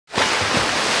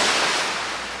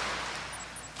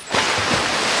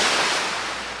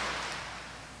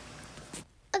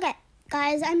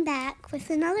guys, I'm back with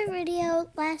another video.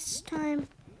 Last time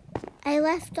I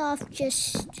left off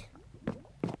just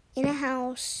in a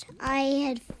house. I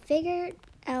had figured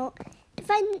out to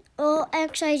find,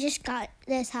 actually I just got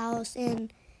this house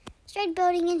and started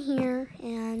building in here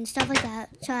and stuff like that,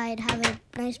 so I'd have a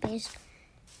nice base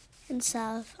and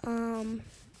stuff.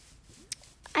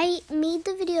 I made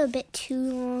the video a bit too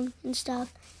long and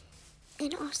stuff,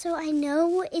 and also I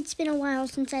know it's been a while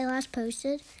since I last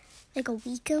posted, like a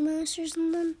week almost or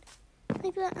something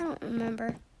like that. I don't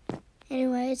remember.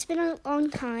 Anyway, it's been a long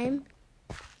time,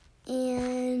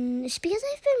 and it's because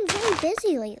I've been very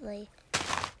busy lately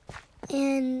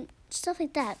and stuff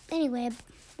like that. Anyway,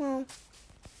 well,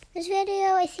 this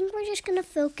video, I think we're just gonna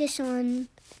focus on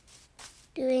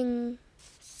doing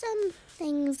some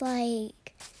things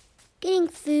like getting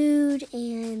food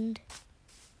and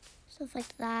stuff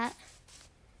like that.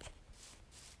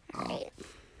 Alright.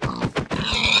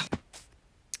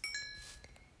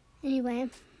 Anyway,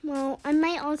 well, I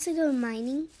might also go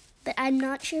mining, but I'm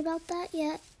not sure about that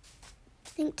yet. I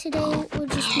think today we'll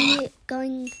just be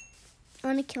going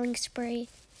on a killing spree,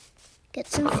 get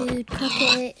some food, cook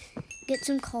it, get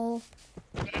some coal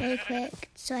really quick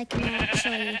so I can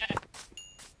actually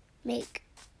make,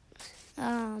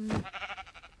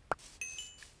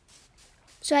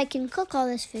 so I can cook all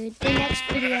this food. The next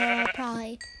video I'll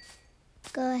probably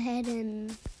go ahead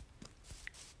and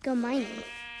go mining.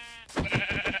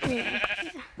 Yeah,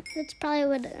 that's probably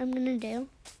what I'm gonna do.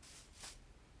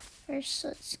 First,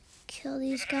 let's kill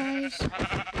these guys.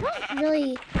 I don't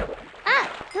really...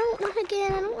 No, not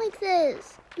again. I don't like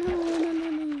this.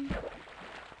 No.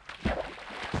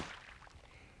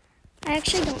 I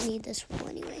actually don't need this wool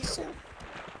anyway, so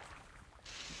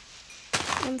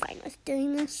I'm fine with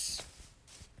doing this.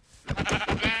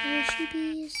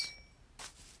 Sheepies.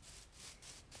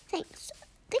 Thanks.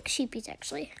 Sheepies,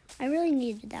 actually. I really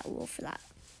needed that wool for that.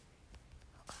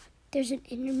 Oh god. There's an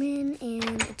Enderman,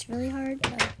 and it's really hard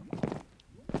to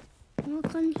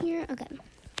walk on here. Okay.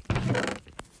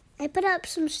 I put up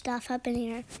some stuff up in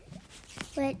here,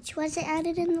 which wasn't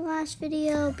added in the last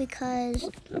video because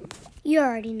you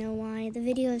already know why. The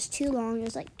video is too long. It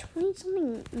was like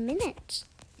 20-something minutes.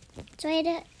 So I had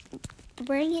to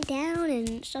bring it down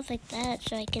and stuff like that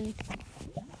so I can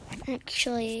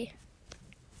actually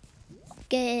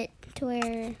get it to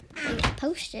where I can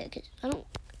post it, because I'm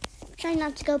trying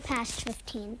not to go past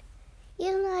 15.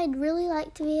 Even though I'd really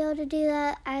like to be able to do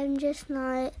that, I'm just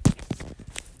not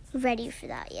ready for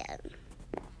that yet.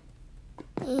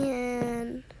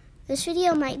 And this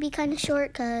video might be kind of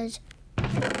short because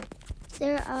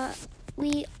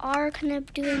we are kind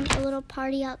of doing a little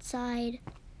party outside,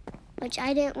 which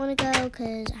I didn't want to go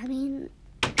because, I mean,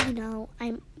 you know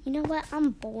what,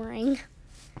 I'm boring.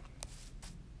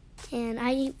 And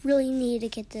I really need to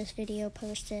get this video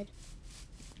posted.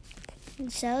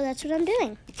 And so that's what I'm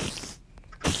doing.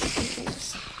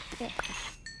 Okay.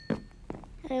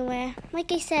 Anyway,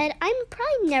 like I said, I'm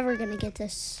probably never going to get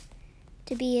this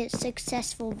to be a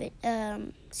successful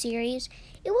series.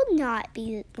 It will not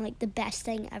be like the best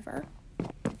thing ever.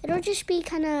 It'll just be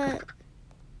kind of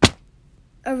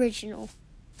original.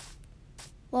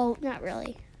 Well, not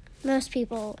really. Most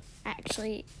people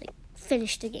actually like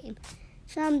finish the game.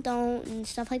 Some don't and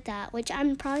stuff like that, which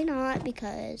I'm probably not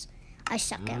because I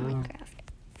suck at Minecraft.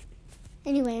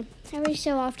 Anyway, every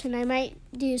so often I might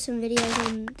do some videos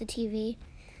on the TV.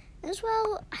 As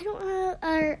well, I don't have,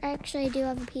 or actually I do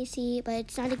have a PC, but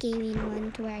it's not a gaming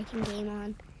one to where I can game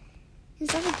on and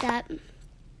stuff like that.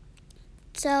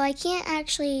 So I can't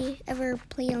actually ever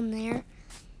play on there.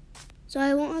 So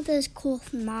I won't have those cool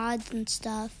mods and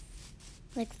stuff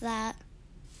like that.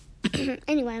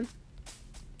 Anyway,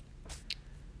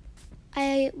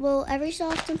 I will every so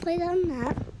often play on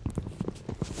that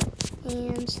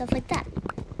and stuff like that.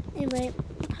 Anyway,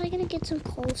 I'm probably gonna get some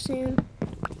coal soon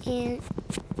and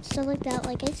stuff like that,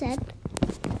 like I said.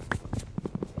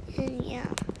 And yeah.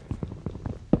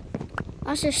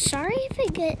 Also, sorry if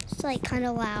it gets like kind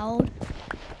of loud.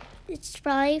 It's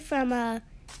probably from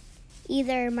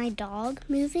either my dog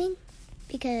moving,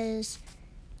 because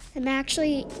I'm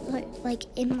actually like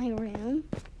in my room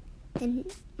and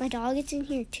my dog is in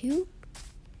here too.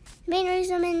 The main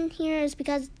reason I'm in here is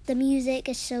because the music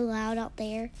is so loud out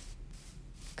there,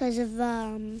 because of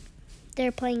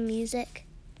they're playing music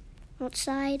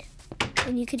outside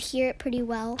and you could hear it pretty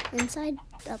well inside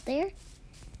out there.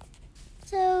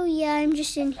 So yeah, I'm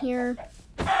just in here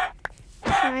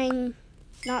trying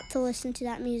not to listen to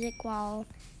that music while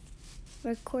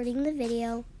recording the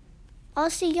video.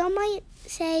 Also, y'all might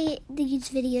say these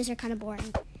videos are kind of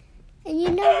boring. And you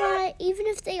know what? Even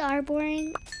if they are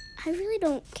boring, I really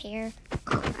don't care.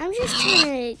 I'm just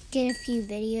trying to get a few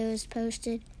videos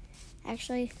posted.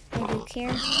 Actually, I do care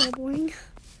if they're boring.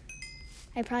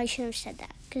 I probably shouldn't have said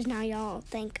that, because now y'all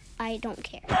think I don't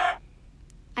care.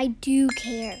 I do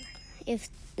care if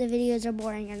the videos are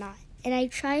boring or not. And I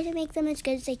try to make them as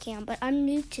good as I can, but I'm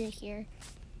new to here.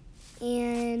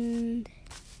 And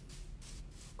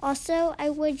also, I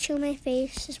would show my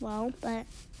face as well, but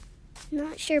I'm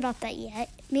not sure about that yet.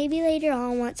 Maybe later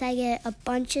on, once I get a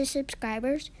bunch of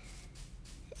subscribers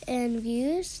and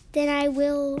views, then I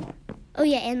will, oh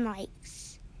yeah, and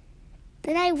likes.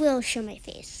 Then I will show my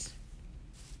face.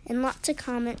 And lots of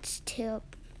comments too.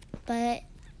 But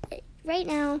right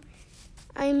now,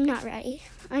 I'm not ready.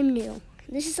 I'm new.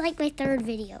 This is like my 3rd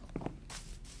video.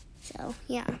 So,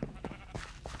 yeah.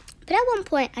 But at one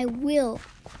point,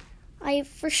 I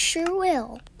for sure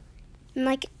will. In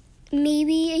like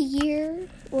maybe a year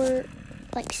or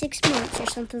like 6 months or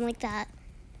something like that,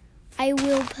 I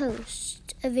will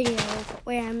post a video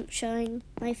where I'm showing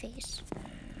my face.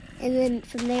 And then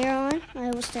from there on,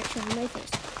 I will start showing my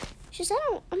face. It's just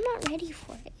I'm not ready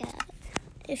for it yet.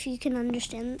 If you can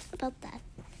understand about that.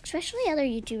 Especially other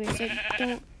YouTubers that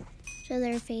don't show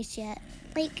their face yet.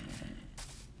 Like,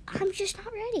 I'm just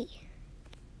not ready.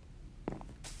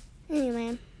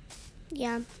 Anyway,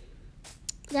 yeah.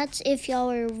 That's if y'all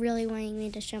were really wanting me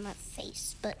to show my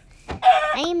face. But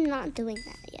I am not doing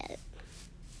that yet.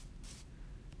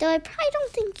 Though I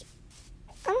don't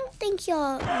think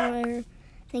y'all were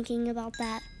thinking about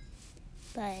that.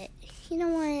 But you know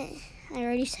what? I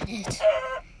already said it.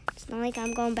 It's not like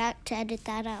I'm going back to edit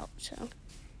that out, so.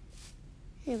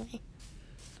 Anyway.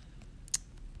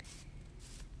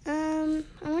 I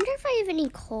wonder if I have any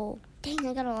coal. Dang,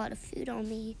 I got a lot of food on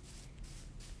me.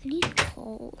 I need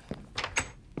coal.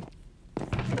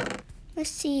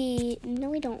 Let's see.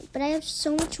 No, I don't. But I have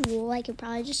so much wool, I could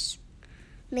probably just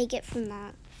make it from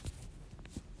that.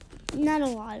 Not a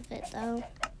lot of it, though.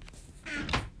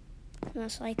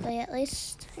 Most likely, at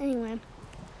least. Anyway.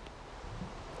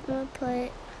 I'm going to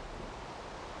put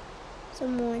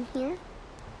some more in here.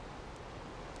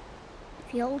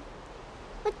 Fuel.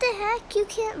 What the heck? You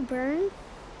can't burn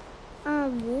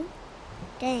wool?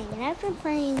 Dang, and I've been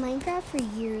playing Minecraft for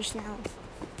years now.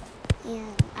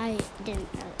 And I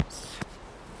didn't know this.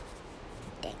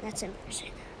 Dang, that's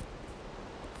embarrassing.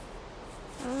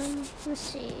 Let's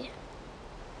see.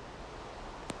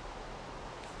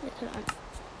 Wait, hold on.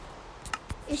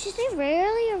 It's just I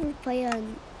rarely ever play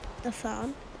on the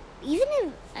phone. Even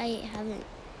if I haven't.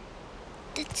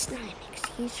 That's not an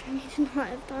excuse for me to not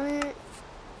have done it.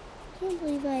 I can't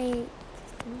believe I.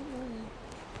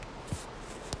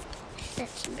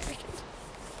 That's embarrassing.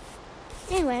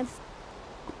 Anyway,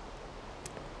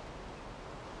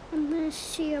 I'm gonna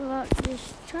see about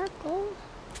this charcoal.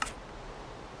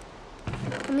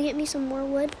 I'm gonna get me some more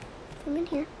wood from in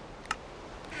here.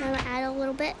 I'm gonna add a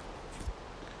little bit.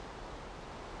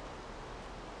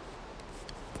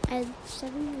 Add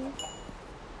 7 more,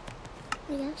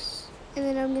 I guess. And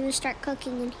then I'm gonna start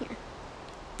cooking in here.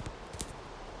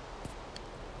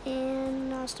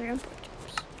 And I'll start on pork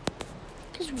chops.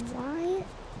 Because why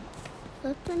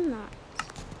flippin' not?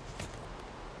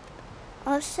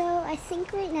 Also, I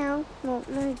think right now, well,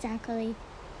 not exactly.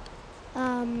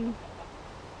 Haven't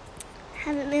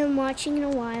been watching in a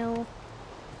while.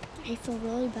 I feel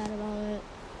really bad about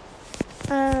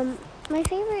it. My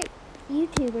favorite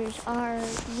YouTubers are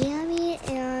Yummy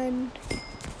and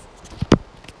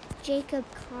Jacob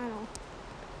Connell.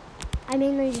 I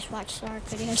mainly just watch Slark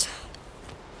videos.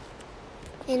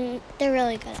 And they're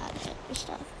really good at it and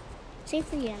stuff. Same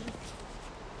for Yummy.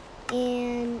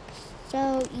 And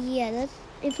so, yeah, that's,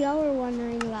 if y'all were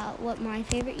wondering about what my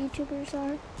favorite YouTubers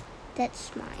are,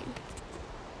 that's mine.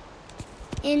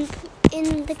 In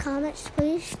the comments,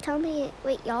 please tell me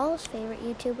what y'all's favorite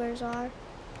YouTubers are.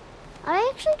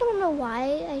 I actually don't know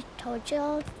why I told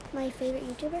y'all my favorite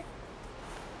YouTubers.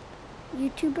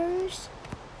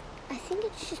 I think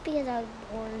it's just because I was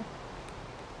bored.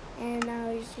 And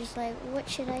I was just like, what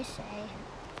should I say?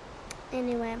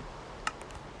 Anyway.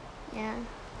 Yeah.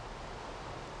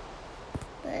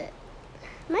 But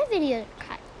my videos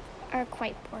are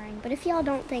quite boring. But if y'all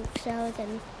don't think so,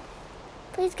 then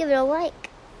please give it a like.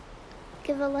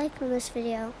 Give a like on this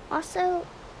video. Also,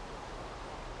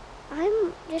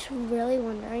 I'm just really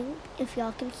wondering if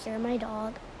y'all can hear my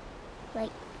dog,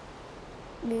 like,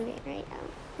 moving right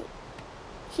now.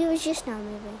 He was just now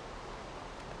moving.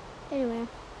 Anyway.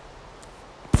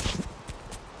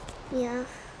 Yeah.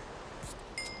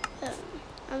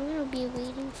 I'm gonna be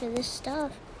waiting for this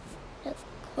stuff to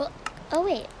cook. Oh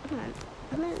wait, hold on.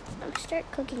 I'm gonna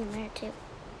start cooking in there too.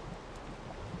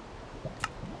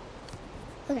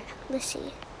 Okay, let's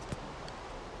see.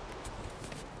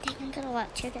 Dang, I got a lot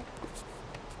of chicken.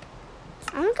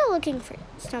 I'm gonna go looking for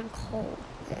some coal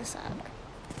inside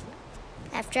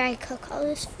after I cook all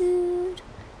this food.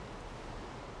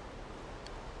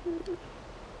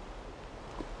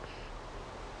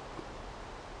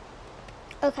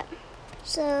 Okay,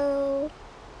 so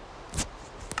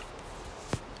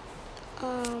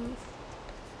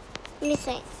let me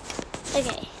think.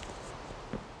 Okay.